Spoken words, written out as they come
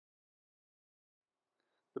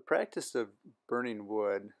The practice of burning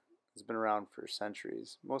wood has been around for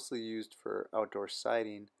centuries, mostly used for outdoor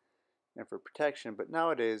siding and for protection, but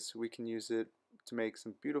nowadays we can use it to make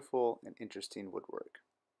some beautiful and interesting woodwork.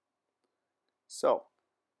 So,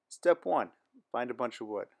 step one, find a bunch of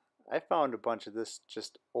wood. I found a bunch of this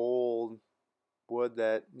just old wood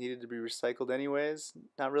that needed to be recycled anyways,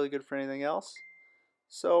 not really good for anything else,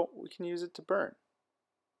 so we can use it to burn.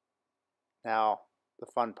 Now, the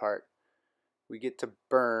fun part. We get to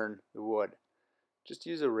burn the wood. Just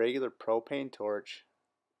use a regular propane torch,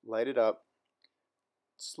 light it up,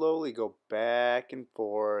 slowly go back and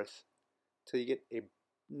forth till you get a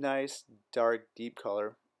nice dark deep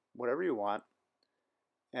color, whatever you want.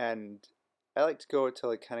 And I like to go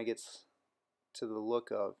until it kind of gets to the look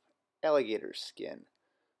of alligator skin,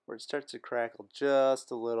 where it starts to crackle just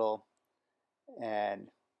a little,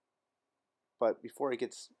 but before it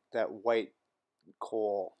gets that white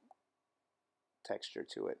coal texture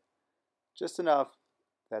to it. Just enough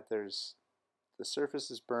that the surface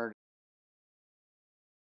is burned.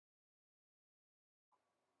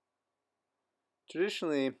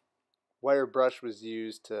 Traditionally, wire brush was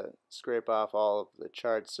used to scrape off all of the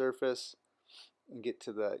charred surface and get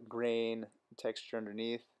to the grain texture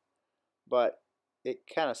underneath, but it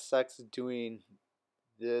kind of sucks doing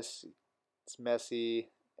this. It's messy,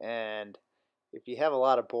 and if you have a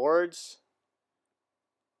lot of boards,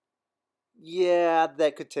 yeah,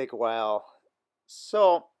 that could take a while.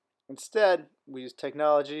 So instead, we use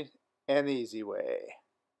technology and the easy way.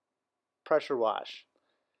 Pressure wash.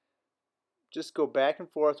 Just go back and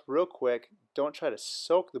forth real quick. Don't try to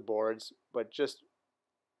soak the boards, but just,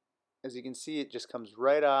 as you can see, it just comes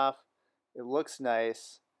right off. It looks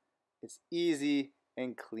nice. It's easy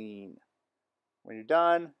and clean. When you're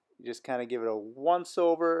done, you just kind of give it a once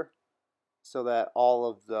over so that all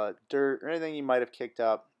of the dirt or anything you might have kicked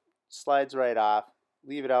up slides right off.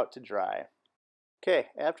 Leave it out to dry. Okay,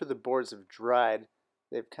 after the boards have dried,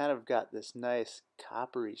 they've kind of got this nice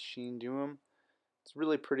coppery sheen to them. It's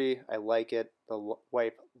really pretty. I like it. The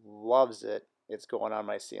wife loves it. It's going on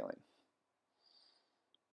my ceiling.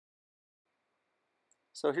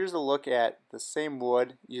 So here's a look at the same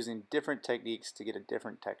wood using different techniques to get a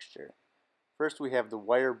different texture. First we have the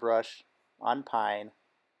wire brush on pine.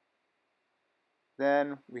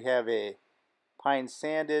 Then we have a pine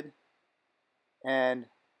sanded, and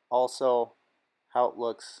also how it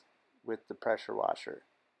looks with the pressure washer.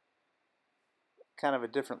 Kind of a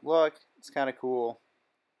different look. It's kind of cool.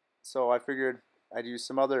 So I figured I'd use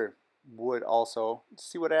some other wood also to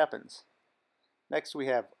see what happens. Next we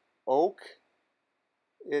have oak.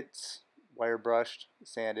 It's wire brushed,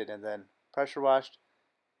 sanded, and then pressure washed.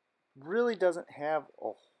 Really doesn't have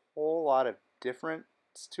a whole lot of difference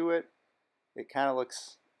to it. It kind of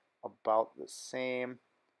looks about the same.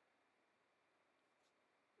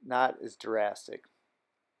 Not as drastic.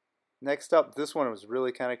 Next up, this one was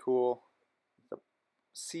really kind of cool. The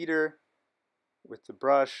cedar with the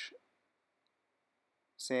brush,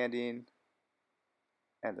 sanding,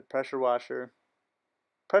 and the pressure washer.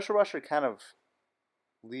 Pressure washer kind of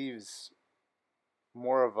leaves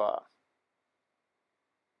more of a,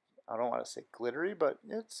 I don't want to say glittery, but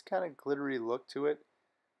it's kind of glittery look to it.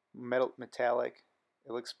 Metallic.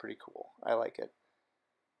 It looks pretty cool. I like it.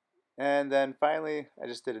 And then finally, I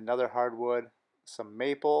just did another hardwood, some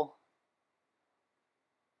maple.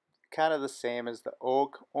 Kind of the same as the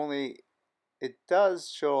oak, only it does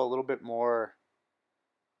show a little bit more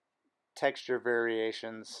texture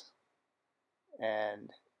variations, and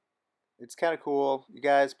it's kind of cool. You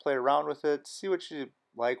guys play around with it, see what you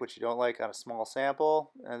like, what you don't like on a small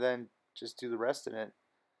sample, and then just do the rest in it.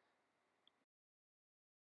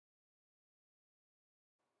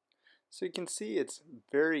 So you can see it's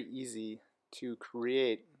very easy to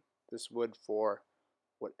create this wood for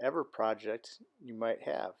whatever project you might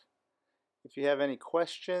have. If you have any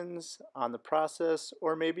questions on the process,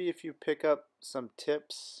 or maybe if you pick up some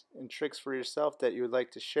tips and tricks for yourself that you would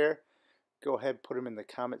like to share, go ahead and put them in the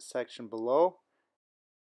comment section below.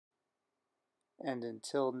 And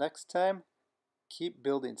until next time, keep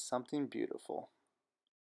building something beautiful.